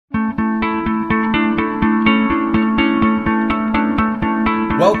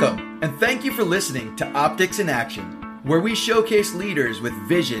Welcome, and thank you for listening to Optics in Action, where we showcase leaders with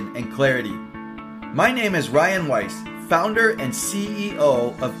vision and clarity. My name is Ryan Weiss, founder and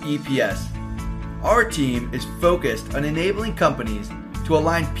CEO of EPS. Our team is focused on enabling companies to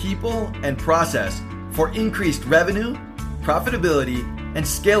align people and process for increased revenue, profitability, and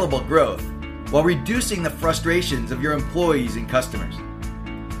scalable growth, while reducing the frustrations of your employees and customers.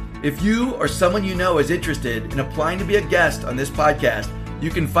 If you or someone you know is interested in applying to be a guest on this podcast, you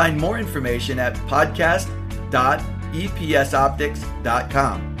can find more information at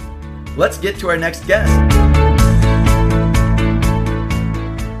podcast.epsoptics.com. Let's get to our next guest.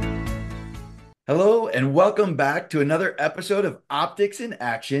 Hello, and welcome back to another episode of Optics in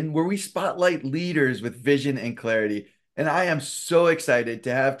Action, where we spotlight leaders with vision and clarity. And I am so excited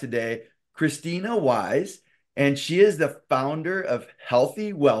to have today Krisstina Wise, and she is the founder of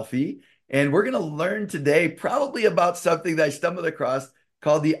Wellthy. And we're going to learn today probably about something that I stumbled across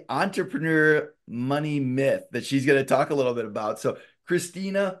called the Entrepreneurial Money Myth that she's going to talk a little bit about. So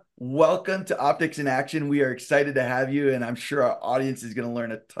Krisstina, welcome to Optics in Action. We are excited to have you, and I'm sure our audience is going to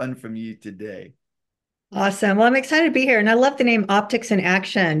learn a ton from you today. Awesome. Well, I'm excited to be here. And I love the name Optics in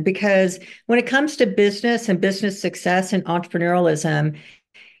Action because when it comes to business and business success and entrepreneurialism,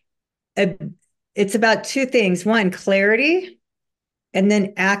 it's about two things. One, clarity, and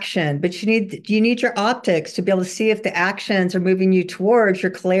then action. But you need your optics to be able to see if the actions are moving you towards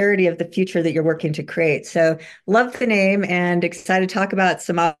your clarity of the future that you're working to create. So love the name and excited to talk about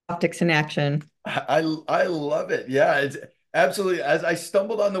some optics in action. I love it. Yeah, it's absolutely. As I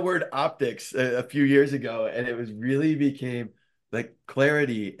stumbled on the word optics a few years ago, and it was really became like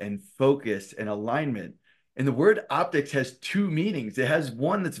clarity and focus and alignment. And the word optics has two meanings. It has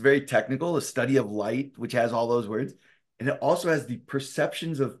one that's very technical, the study of light, which has all those words. And it also has the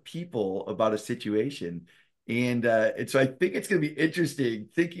perceptions of people about a situation. And so I think it's going to be interesting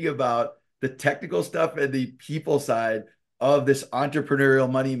thinking about the technical stuff and the people side of this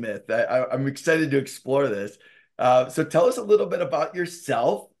entrepreneurial money myth. I'm excited to explore this. So tell us a little bit about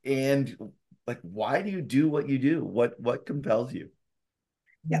yourself and like, why do you do what you do? What compels you?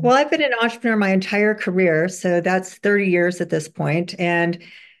 Yeah, well, I've been an entrepreneur my entire career, so that's 30 years at this point. And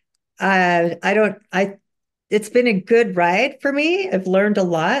it's been a good ride for me. I've learned a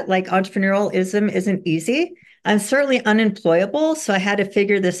lot. Like entrepreneurialism isn't easy. I'm certainly unemployable, so I had to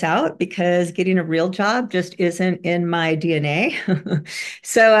figure this out because getting a real job just isn't in my DNA.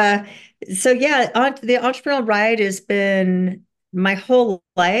 So yeah, the entrepreneurial ride has been my whole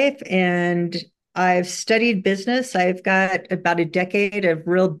life, and I've studied business. I've got about a decade of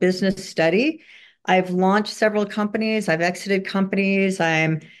real business study. I've launched several companies. I've exited companies.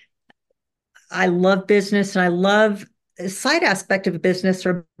 I love business, and I love a side aspect of business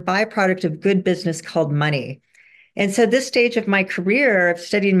or byproduct of good business called money. And so this stage of my career of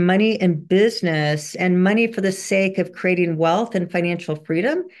studying money and business and money for the sake of creating wealth and financial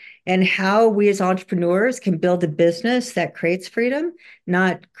freedom, and how we as entrepreneurs can build a business that creates freedom,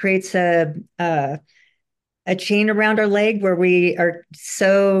 not creates a chain around our leg where we are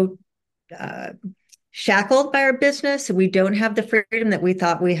so shackled by our business. We don't have the freedom that we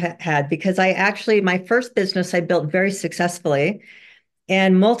thought we had. Because my first business I built very successfully,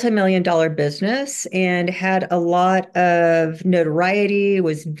 and multi-million-dollar business, and had a lot of notoriety,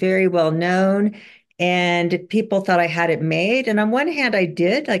 was very well known, and people thought I had it made. And on one hand, I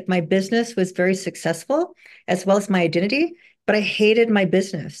did. Like, my business was very successful, as well as my identity, but I hated my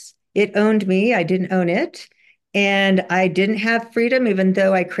business. It owned me. I didn't own it. And I didn't have freedom, even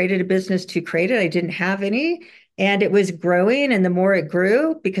though I created a business to create it. I didn't have any. And it was growing. And the more it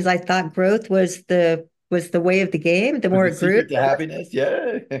grew, because I thought growth was the way of the game, the more The it grew, secret to happiness,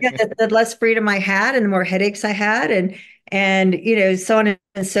 yeah. the less freedom I had, and the more headaches I had, and so on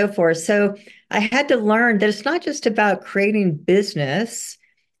and so forth. So I had to learn that it's not just about creating business.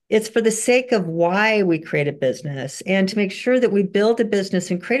 It's for the sake of why we create a business, and to make sure that we build a business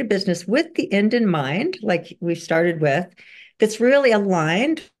and create a business with the end in mind, like we started with, that's really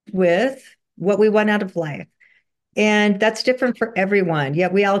aligned with what we want out of life. And that's different for everyone.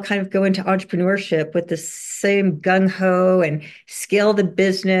 Yet we all kind of go into entrepreneurship with the same gung-ho and scale the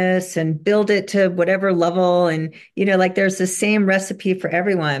business and build it to whatever level. And, like there's the same recipe for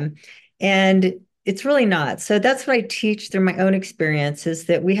everyone. And it's really not. So that's what I teach through my own experience, is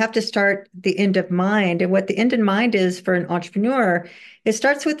that we have to start the end of mind. And what the end in mind is for an entrepreneur, it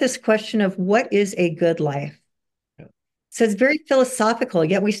starts with this question of what is a good life? So it's very philosophical,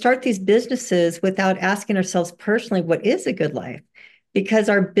 yet we start these businesses without asking ourselves personally, what is a good life? Because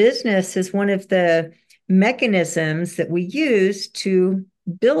our business is one of the mechanisms that we use to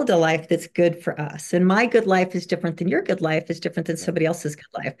build a life that's good for us. And my good life is different than your good life is different than somebody else's good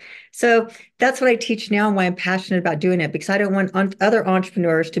life. So that's what I teach now and why I'm passionate about doing it, because I don't want other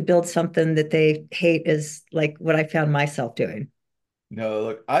entrepreneurs to build something that they hate, is like what I found myself doing. No,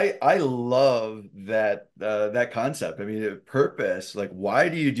 look, I love that concept. I mean, purpose, like why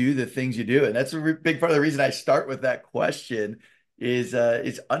do you do the things you do? And that's a big part of the reason I start with that question is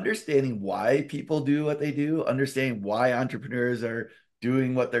understanding why people do what they do, understanding why entrepreneurs are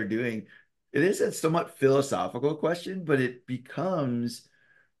doing what they're doing. It is a somewhat philosophical question, but it becomes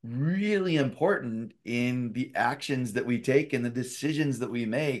really important in the actions that we take and the decisions that we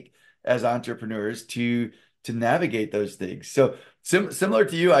make as entrepreneurs to navigate those things. So similar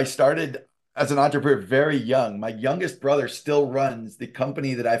to you, I started as an entrepreneur very young. My youngest brother still runs the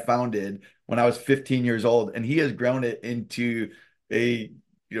company that I founded when I was 15 years old, and he has grown it into a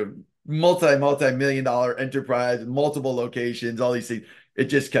multi-million dollar enterprise, multiple locations, all these things. It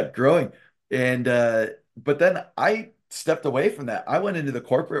just kept growing. And but then I stepped away from that. I went into the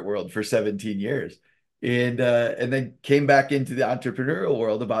corporate world for 17 years and then came back into the entrepreneurial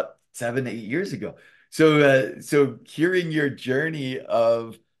world about 7, 8 years ago. So hearing your journey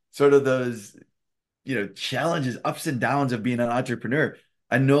of sort of those, challenges, ups and downs of being an entrepreneur,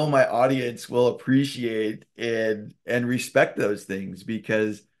 I know my audience will appreciate and respect those things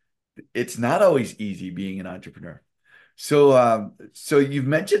because it's not always easy being an entrepreneur. So you've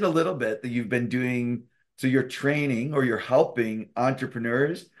mentioned a little bit that you've been doing, so you're training or you're helping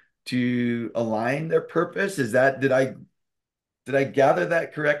entrepreneurs to align their purpose. Did I gather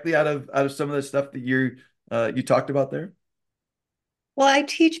that correctly out of some of the stuff that you talked about there? Well, I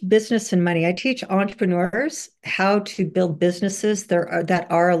teach business and money. I teach entrepreneurs how to build businesses that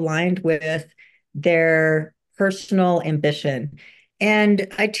are aligned with their personal ambition. And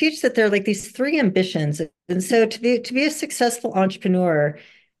I teach that there are like these three ambitions. And so to be a successful entrepreneur,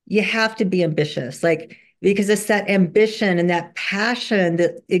 you have to be ambitious. Like because it's that ambition and that passion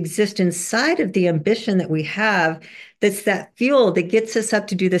that exists inside of the ambition that we have, that's that fuel that gets us up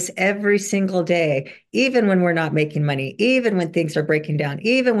to do this every single day, even when we're not making money, even when things are breaking down,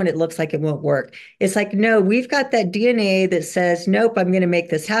 even when it looks like it won't work. It's like, no, we've got that DNA that says, nope, I'm going to make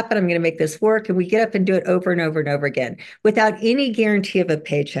this happen. I'm going to make this work. And we get up and do it over and over and over again without any guarantee of a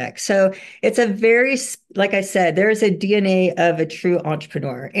paycheck. So it's a very, like I said, there is a DNA of a true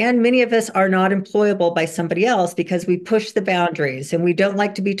entrepreneur. And many of us are not employable by somebody else because we push the boundaries and we don't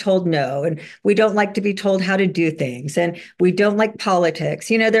like to be told no. And we don't like to be told how to do things. And we don't like politics.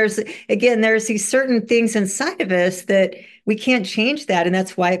 There's these certain things inside of us that we can't change that. And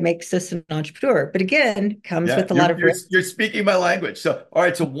that's why it makes us an entrepreneur. But again, comes Yeah, with a lot you're of you're risk. you're speaking my language. So all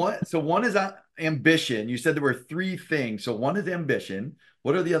right, so one is ambition. You said there were three things. So one is ambition.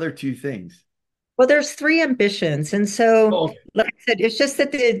 What are the other two things? Well, there's three ambitions. And so, Oh, like I said, it's just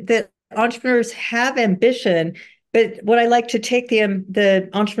that the entrepreneurs have ambition. But what I like to take the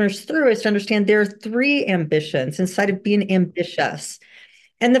entrepreneurs through is to understand there are three ambitions inside of being ambitious.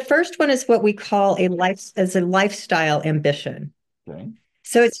 And the first one is what we call a lifestyle ambition. okay.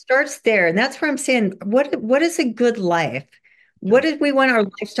 So it starts there. And that's where I'm saying, what is a good life? What Okay. do we want our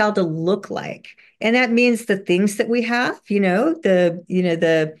lifestyle to look like? And that means the things that we have,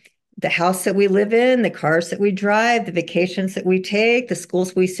 the house that we live in, the cars that we drive, the vacations that we take, the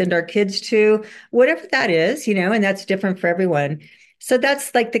schools we send our kids to, whatever that is, and that's different for everyone. So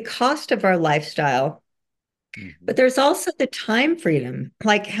that's like the cost of our lifestyle. But Mhm. there's also the time freedom.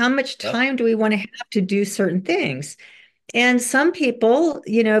 Like how much Yep. time do we want to have to do certain things? And some people,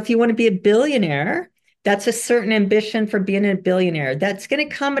 if you want to be a billionaire, that's a certain ambition for being a billionaire. That's going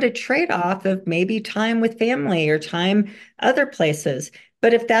to come at a trade-off of maybe time with family or time other places.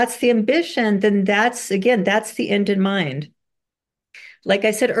 But if that's the ambition, then that's the end in mind. Like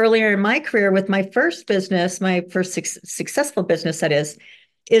I said earlier in my career with my first business, my first successful business, that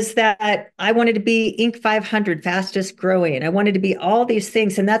is that I wanted to be Inc. 500 fastest growing. I wanted to be all these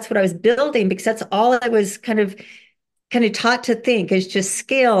things. And that's what I was building because that's all I was kind of taught to think is just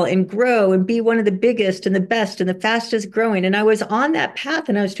scale and grow and be one of the biggest and the best and the fastest growing. And I was on that path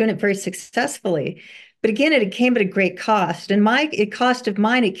and I was doing it very successfully. But again, it came at a great cost. And cost of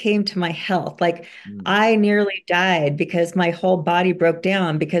mine, it came to my health. Like Mm. I nearly died because my whole body broke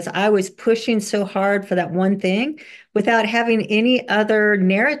down because I was pushing so hard for that one thing without having any other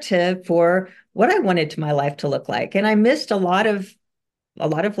narrative for what I wanted my life to look like. And I missed a lot of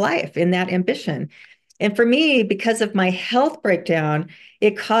life in that ambition. And for me, because of my health breakdown,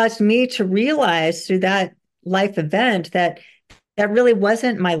 it caused me to realize through that life event that that really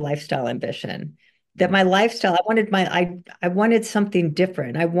wasn't my lifestyle ambition. that my lifestyle, I wanted something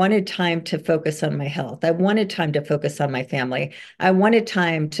different. I wanted time to focus on my health. I wanted time to focus on my family. I wanted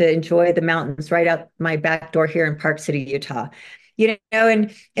time to enjoy the mountains right out my back door here in Park City, Utah.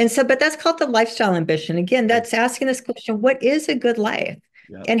 And so, but that's called the lifestyle ambition. Again, Okay. that's asking this question, what is a good life?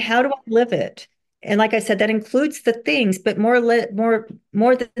 Yep. And how do I live it? And like I said, that includes the things, but more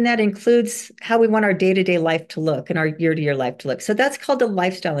than that includes how we want our day-to-day life to look and our year-to-year life to look. So that's called the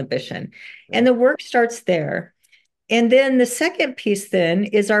lifestyle ambition. Yeah. And the work starts there. And then the second piece then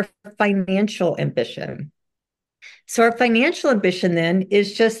is our financial ambition. So our financial ambition then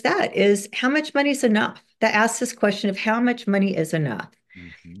is just that, is how much money is enough? That asks this question of how much money is enough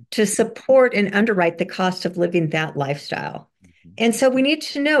Hmm. to support and underwrite the cost of living that lifestyle. Hmm. And so we need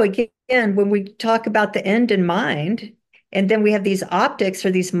to know, again, when we talk about the end in mind, and then we have these optics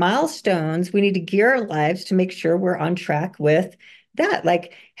or these milestones, we need to gear our lives to make sure we're on track with that.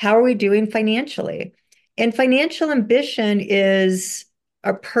 Like, how are we doing financially? And financial ambition is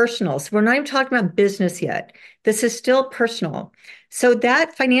our personal. So we're not even talking about business yet. This is still personal. So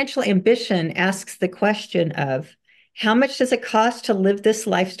that financial ambition asks the question of, how much does it cost to live this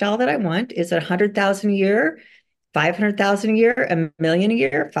lifestyle that I want? Is it 100,000 a year, 500,000 a year, a million a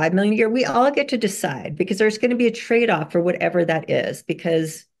year, 5 million a year? We all get to decide because there's going to be a trade-off for whatever that is,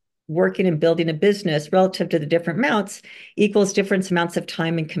 because working and building a business relative to the different amounts equals different amounts of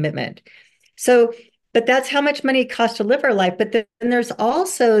time and commitment. So, but that's how much money it costs to live our life. But then there's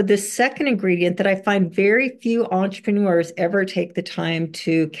also this second ingredient that I find very few entrepreneurs ever take the time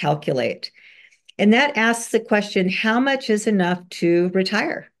to calculate. And that asks the question, how much is enough to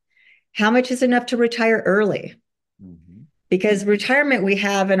retire? How much is enough to retire early? Hmm. Because retirement we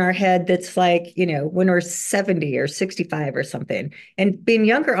have in our head that's like, when we're 70 or 65 or something. And being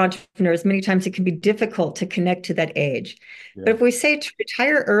younger entrepreneurs, many times it can be difficult to connect to that age. But Yeah. if we say to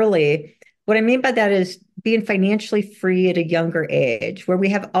retire early, what I mean by that is being financially free at a younger age, where we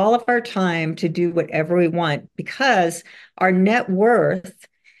have all of our time to do whatever we want because our net worth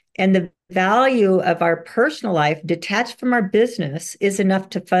and the value of our personal life detached from our business is enough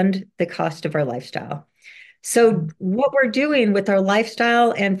to fund the cost of our lifestyle. So what we're doing with our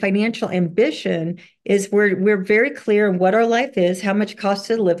lifestyle and financial ambition is we're very clear on what our life is, how much it costs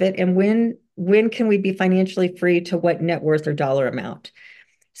to live it, and when can we be financially free to what net worth or dollar amount.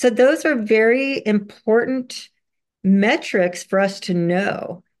 So those are very important metrics for us to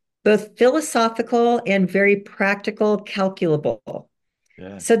know, both philosophical and very practical, calculable.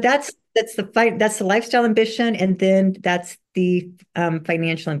 Yeah. So that's the lifestyle ambition, and then that's the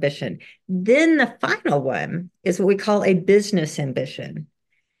financial ambition. Then the final one is what we call a business ambition.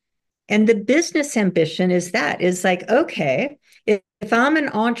 And the business ambition is like, okay, if I'm an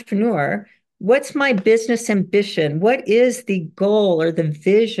entrepreneur, what's my business ambition? What is the goal or the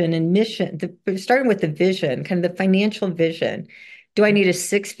vision and mission? Starting with the vision, kind of the financial vision. Do I need a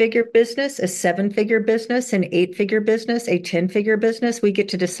six-figure business, a seven-figure business, an eight-figure business, a 10-figure business? We get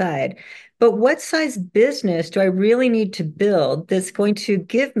to decide. But what size business do I really need to build that's going to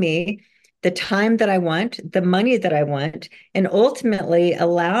give me the time that I want, the money that I want, and ultimately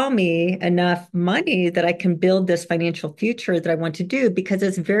allow me enough money that I can build this financial future that I want to do? Because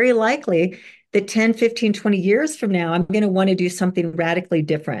it's very likely that 10, 15, 20 years from now, I'm going to want to do something radically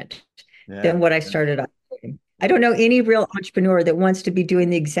different Yeah. than what I started off doing. I don't know any real entrepreneur that wants to be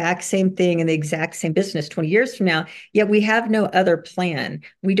doing the exact same thing in the exact same business 20 years from now, yet we have no other plan.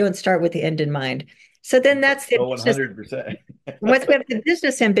 We don't start with the end in mind. So then that's the Oh, business. 100%. Once we have the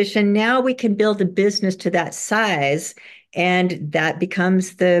business ambition, now we can build a business to that size, and that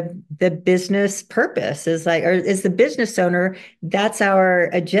becomes the business purpose. Is like, or is the business owner, that's our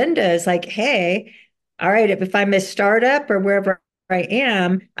agenda, is like, hey, all right, if I'm a startup or wherever I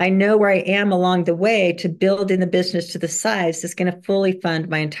am, I know where I am along the way to building the business to the size that's going to fully fund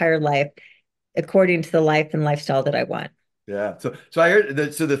my entire life according to the life and lifestyle that I want. Yeah. So I heard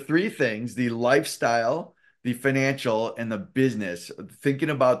that. So the three things, the lifestyle, the financial, and the business, thinking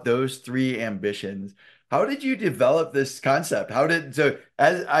about those three ambitions, how did you develop this concept? So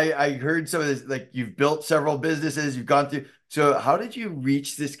as I heard some of this, like you've built several businesses, you've gone through. So how did you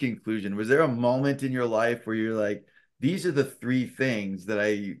reach this conclusion? Was there a moment in your life where you're like, these are the three things that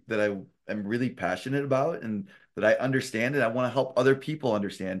I am really passionate about and that I understand and I want to help other people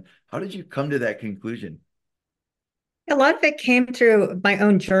understand. How did you come to that conclusion? A lot of it came through my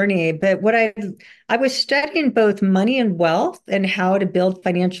own journey, but I was studying both money and wealth and how to build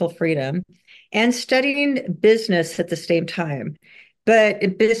financial freedom, and studying business at the same time,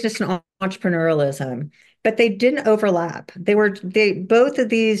 but business and entrepreneurialism. But they didn't overlap. They both of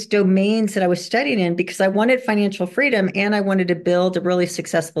these domains that I was studying in, because I wanted financial freedom and I wanted to build a really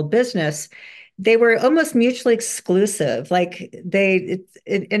successful business. they were almost mutually exclusive. Like and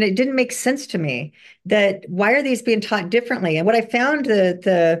it didn't make sense to me that why are these being taught differently? And what I found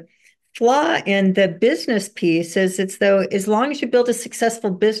the flaw in the business piece is it's though as long as you build a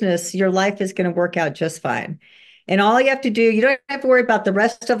successful business, your life is going to work out just fine. And all you have to do, you don't have to worry about the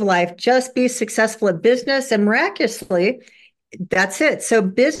rest of life. Just be successful at business, and miraculously, that's it. So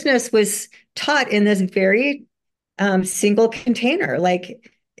business was taught in this very single container,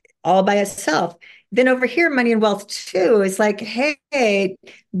 like all by itself. Then over here, money and wealth too is like, hey,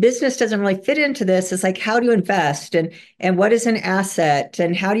 business doesn't really fit into this. It's like, how do you invest and what is an asset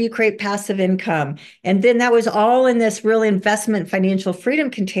and how do you create passive income? And then that was all in this real investment financial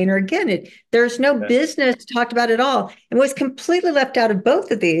freedom container. Again, there's no Yeah. business talked about at all. And what's completely left out of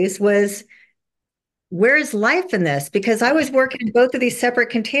both of these was where is life in this? Because I was working in both of these separate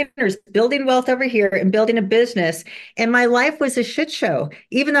containers, building wealth over here and building a business. And my life was a shit show,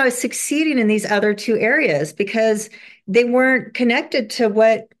 even though I was succeeding in these other two areas because they weren't connected to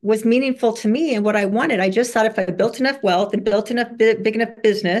what was meaningful to me and what I wanted. I just thought if I built enough wealth and built enough big enough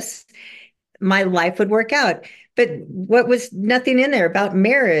business, my life would work out. But what was nothing in there about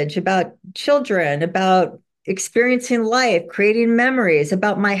marriage, about children, about experiencing life, creating memories,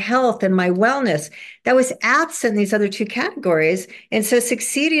 about my health and my wellness, that was absent in these other two categories. And so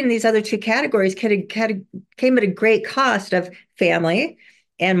succeeding in these other two categories came at a great cost of family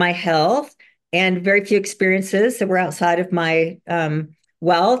and my health and very few experiences that were outside of my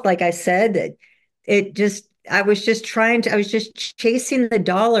wealth. Like I said, it just I was just chasing the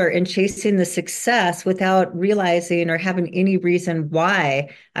dollar and chasing the success without realizing or having any reason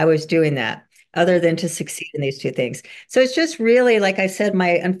why I was doing that other than to succeed in these two things. So it's just really, like I said, my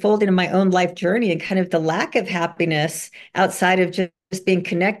unfolding of my own life journey and kind of the lack of happiness outside of just being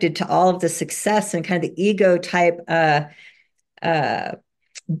connected to all of the success and kind of the ego type uh,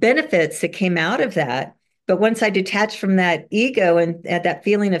 benefits that came out of that. But once I detached from that ego and that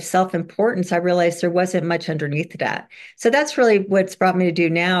feeling of self-importance, I realized there wasn't much underneath that. So that's really what's brought me to do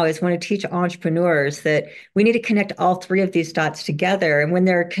now is want to teach entrepreneurs that we need to connect all three of these dots together. And when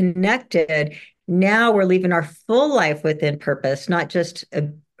they're connected, now we're leaving our full life within purpose, not just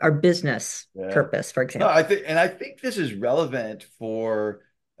our business Yeah. purpose, for No, example. I think this is relevant for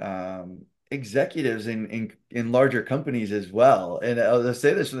executives in larger companies as well. And I'll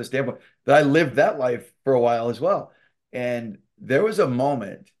say this from the standpoint that I lived that life for a while as well. And there was a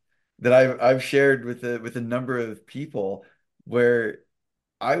moment that I've shared with a number of people where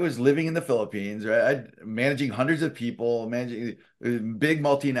I was living in the Philippines, right? I managing hundreds of people, managing a big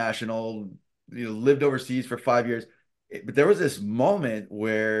multinational, lived overseas for 5 years. But there was this moment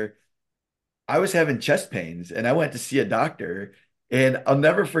where I was having chest pains and I went to see a doctor. And I'll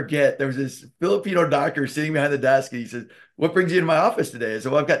never forget, there was this Filipino doctor sitting behind the desk and he says, "What brings you to my office today?" I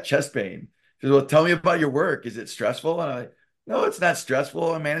said, "Well, I've got chest pain." He says, "Well, tell me about your work. Is it stressful?" And I'm like, "No, it's not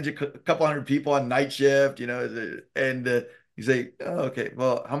stressful. I manage a couple hundred people on night shift, And he's like, "Oh, okay.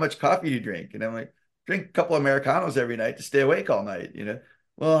 Well, how much coffee do you drink?" And I'm like, "Drink a couple Americanos every night to stay awake all night.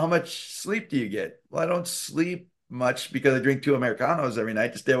 Well, how much sleep do you get?" "Well, I don't sleep much because I drink two Americanos every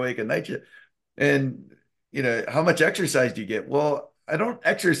night to stay awake at night shift." And, how much exercise do you get? "Well, I don't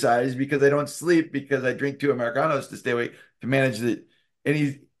exercise because I don't sleep because I drink two Americanos to stay awake to manage the."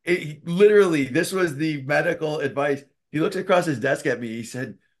 And literally, this was the medical advice. He looks across his desk at me. He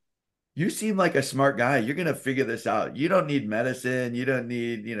said, "You seem like a smart guy. You're going to figure this out. You don't need medicine. You don't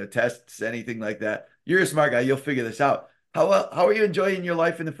need, tests, anything like that. You're a smart guy. You'll figure this out. How are you enjoying your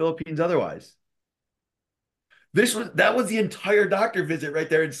life in the Philippines otherwise?" That was the entire doctor visit right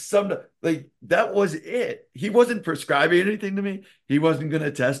there. And like that was it. He wasn't prescribing anything to me. He wasn't going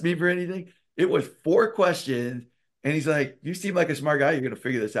to test me for anything. It was four questions. And he's like, "You seem like a smart guy. You're going to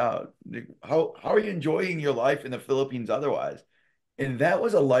figure this out. Like, how are you enjoying your life in the Philippines otherwise?" And that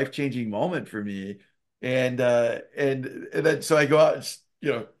was a life-changing moment for me. And then so I go out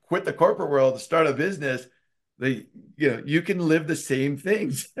and quit the corporate world to start a business. Like, you can live the same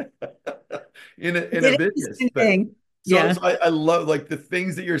things in a It is the business. same But thing. so Yeah. so I love like the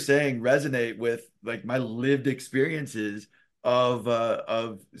things that you're saying resonate with like my lived experiences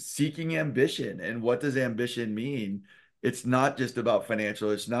of seeking ambition. And what does ambition mean? It's not just about financial,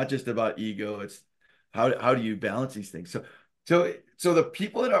 it's not just about ego, it's how do you balance these things? So the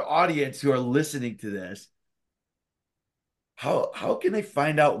people in our audience who are listening to this, how can they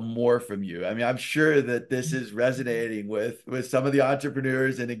find out more from you? I mean, I'm sure that this is resonating with some of the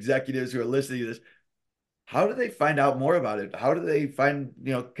entrepreneurs and executives who are listening to this. How do they find out more about it? How do they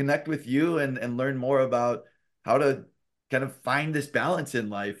connect with you and learn more about how to kind of find this balance in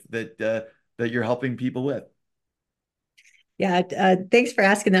life that you're helping people with? Yeah, thanks for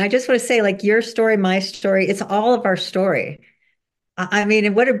asking that. I just want to say, like, your story, my story, it's all of our story. I mean,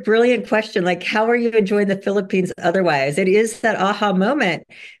 and what a brilliant question. Like, how are you enjoying the Philippines otherwise? It is that aha moment,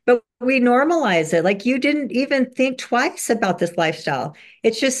 but we normalize it. Like, you didn't even think twice about this lifestyle.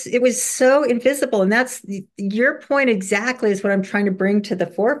 It's just, it was so invisible. And that's your point exactly is what I'm trying to bring to the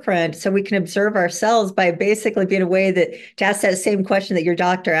forefront so we can observe ourselves by basically being a way that to ask that same question that your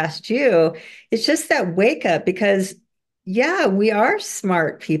doctor asked you. It's just that wake up because, yeah, we are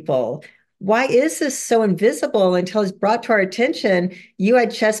smart people. Why is this so invisible until it's brought to our attention? You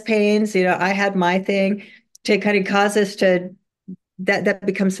had chest pains, I had my thing to kind of cause us to that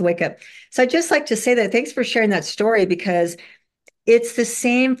becomes the wake up. So I just like to say that thanks for sharing that story because it's the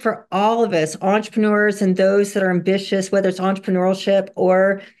same for all of us, entrepreneurs and those that are ambitious, whether it's entrepreneurship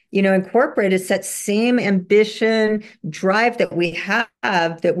or in corporate, it's that same ambition, drive that we have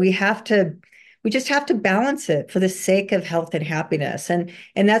that we just have to balance it for the sake of health and happiness. And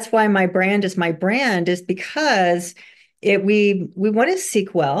that's why my brand is because we want to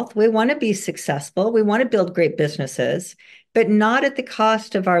seek wealth, we want to be successful, we want to build great businesses, but not at the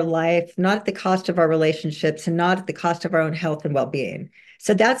cost of our life, not at the cost of our relationships, and not at the cost of our own health and well-being.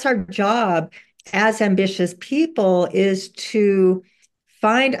 So that's our job as ambitious people is to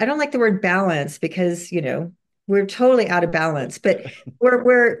find, I don't like the word balance because, we're totally out of balance, but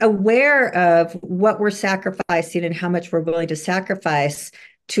we're aware of what we're sacrificing and how much we're willing to sacrifice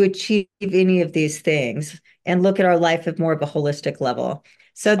to achieve any of these things and look at our life at more of a holistic level.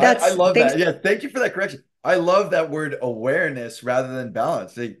 So I that's love thanks. that. Yeah, thank you for that correction. I love that word awareness rather than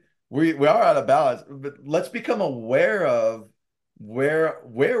balance. Like, we are out of balance, but let's become aware of where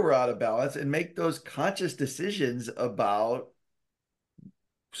we're out of balance and make those conscious decisions about,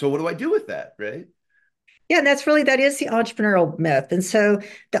 so what do I do with that, right? Yeah, and that is the entrepreneurial myth. And so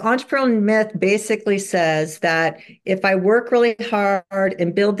the entrepreneurial myth basically says that if I work really hard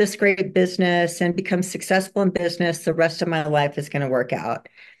and build this great business and become successful in business, the rest of my life is going to work out.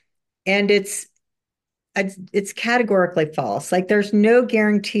 And it's categorically false. Like there's no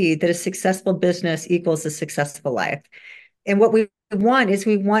guarantee that a successful business equals a successful life. And what we want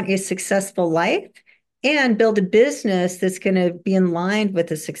a successful life and build a business that's going to be in line with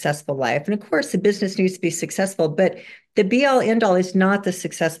a successful life. And of course, the business needs to be successful, but the be all end all is not the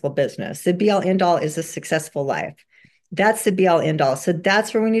successful business. The be all end all is a successful life. That's the be all end all. So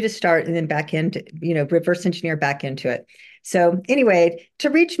that's where we need to start and then back into, reverse engineer back into it. So anyway,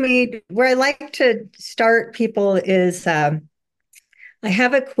 to reach me, where I like to start people is I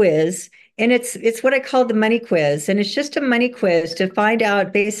have a quiz, and it's what I call the money quiz, and it's just a money quiz to find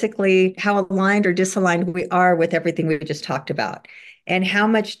out basically how aligned or disaligned we are with everything we just talked about, and how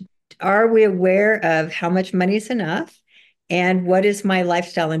much are we aware of how much money is enough, and what is my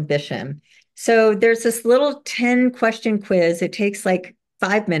lifestyle ambition. So there's this little 10 question quiz. It takes like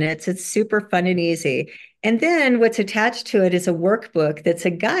 5 minutes. It's super fun and easy. And then what's attached to it is a workbook that's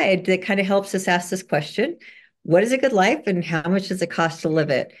a guide that kind of helps us ask this question: what is a good life and how much does it cost to live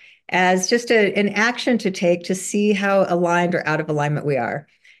it? As just an action to take to see how aligned or out of alignment we are.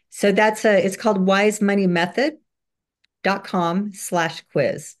 So it's called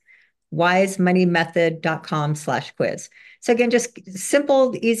wisemoneymethod.com/quiz. wisemoneymethod.com/quiz. So again, just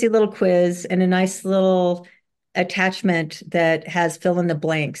simple, easy little quiz and a nice little attachment that has fill in the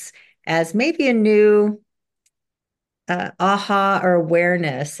blanks as maybe a new aha or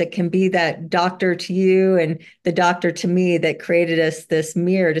awareness. It can be that doctor to you and the doctor to me that created us this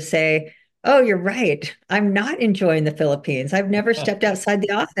mirror to say, oh, you're right. I'm not enjoying the Philippines. I've never stepped outside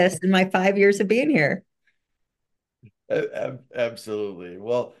the office in my 5 years of being here. Absolutely.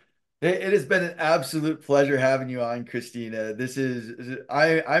 Well, it has been an absolute pleasure having you on, Krisstina.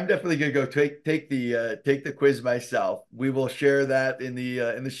 I'm definitely gonna go take the quiz myself. We will share that in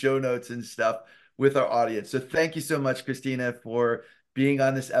the show notes and stuff with our audience. So thank you so much, Krisstina, for being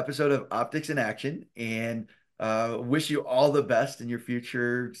on this episode of Optics in Action, and wish you all the best in your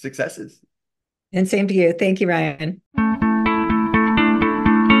future successes. And same to you. Thank you, Ryan.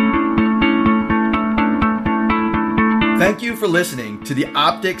 Thank you for listening to the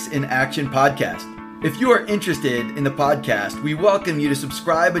Optics in Action podcast. If you are interested in the podcast, we welcome you to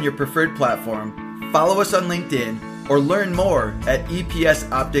subscribe on your preferred platform, follow us on LinkedIn, or learn more at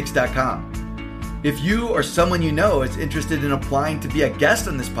epsoptics.com. If you or someone you know is interested in applying to be a guest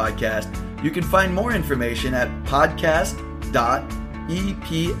on this podcast, you can find more information at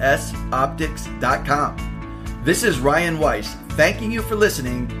podcast.epsoptics.com. This is Ryan Weiss, thanking you for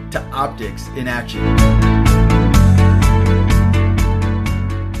listening to Optics in Action.